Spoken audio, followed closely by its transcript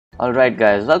Alright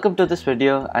guys, welcome to this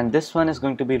video, and this one is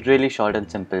going to be really short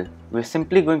and simple. We're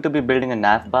simply going to be building a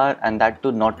navbar, and that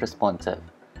too not responsive.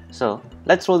 So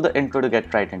let's roll the intro to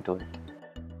get right into it.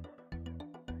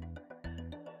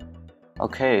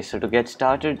 Okay, so to get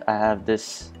started I have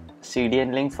this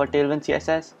CDN link for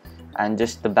Tailwindcss and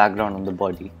just the background on the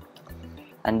body.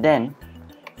 And then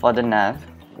for the nav,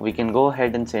 we can go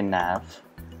ahead and say nav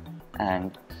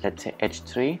and let's say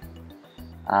h3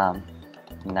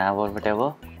 nav or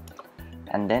whatever.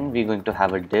 And then we're going to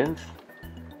have a div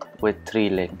with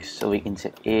 3 links, so we can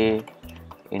say a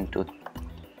into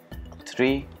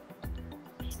 3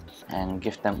 and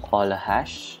give them all a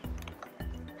hash.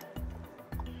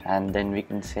 And then we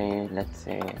can say, let's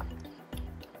say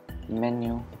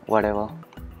menu, whatever,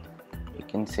 we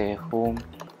can say home,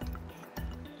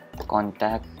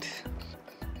 contact,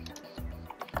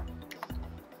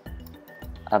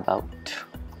 about.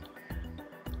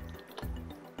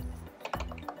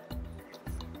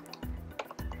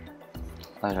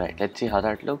 Alright, let's see how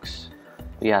that looks.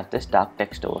 We have this dark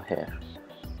text over here.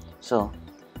 So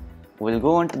we'll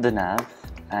go on to the nav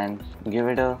and give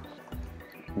it a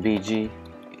BG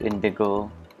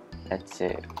indigo, let's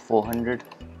say 400.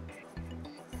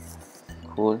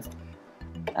 Cool.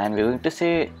 And we're going to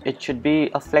say it should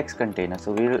be a flex container,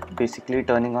 so we're basically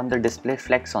turning on the display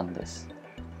flex on this.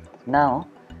 Now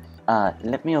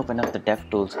let me open up the dev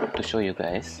tools to show you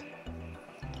guys.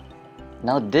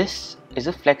 Now this is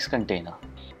a flex container.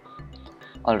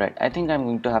 Alright, I think I'm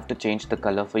going to have to change the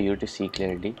color for you to see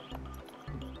clearly.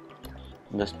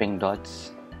 Those pink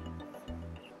dots.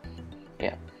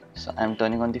 Yeah, so I'm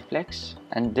turning on the flex,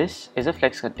 and this is a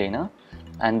flex container,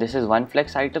 and this is one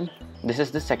flex item, this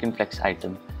is the second flex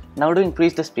item. Now to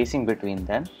increase the spacing between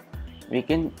them, we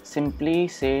can simply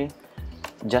say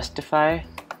justify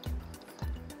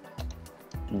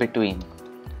between.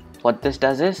 What this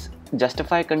does is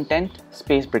justify content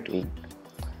space between,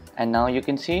 and now you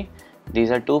can see these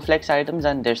are 2 flex items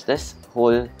and there's this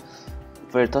whole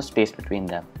width of space between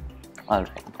them.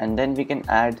 Alright, and then we can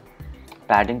add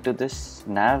padding to this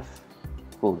nav.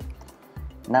 Cool.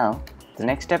 Now the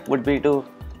next step would be to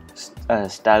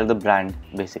style the brand,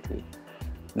 basically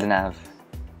the nav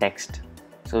text.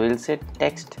 So we'll say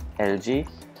text LG,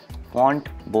 font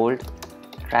bold,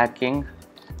 tracking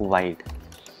wide,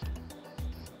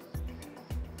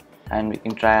 and we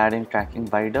can try adding tracking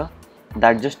wider.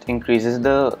 That just increases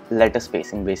the letter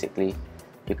spacing. Basically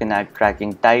you can add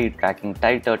tracking tight, tracking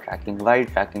tighter, tracking wide,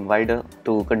 tracking wider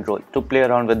to play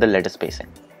around with the letter spacing.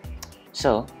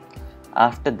 So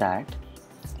after that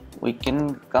we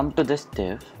can come to this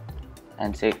div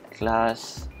and say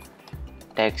class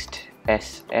text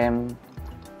sm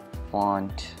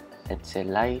font, let's say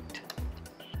light.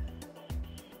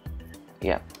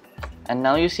 Yeah, and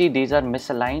now you see these are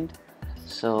misaligned.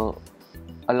 So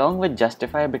along with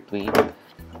justify between,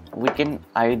 we can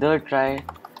either try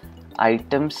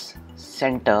items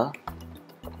center,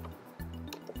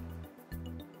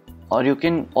 or you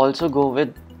can also go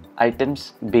with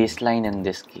items baseline. In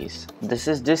this case, this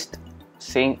is just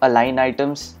saying align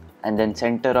items and then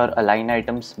center, or align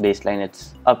items baseline.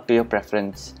 It's up to your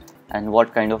preference and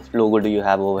what kind of logo do you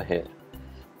have over here.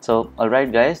 So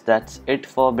alright guys, that's it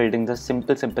for building the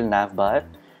simple nav bar.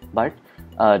 But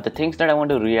the things that I want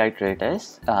to reiterate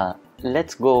is,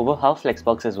 let's go over how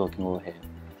Flexbox is working over here.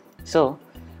 So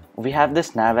we have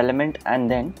this nav element, and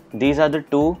then these are the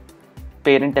 2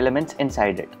 parent elements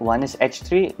inside it. One is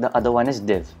h3, the other one is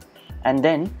div. And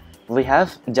then we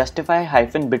have justify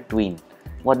hyphen between.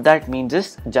 What that means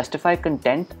is justify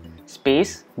content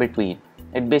space between.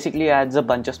 It basically adds a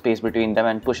bunch of space between them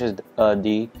and pushes both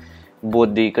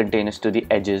the containers to the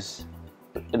edges,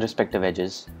 respective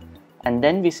edges. And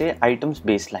then we say items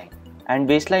baseline, and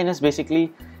baseline is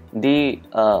basically the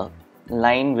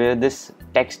line where this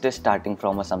text is starting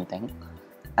from or something,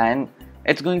 and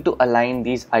it's going to align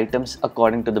these items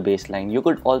according to the baseline. You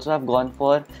could also have gone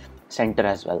for center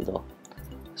as well though.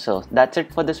 So that's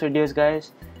it for this video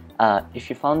guys. If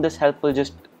you found this helpful,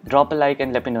 just drop a like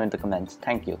and let me know in the comments.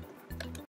 Thank you.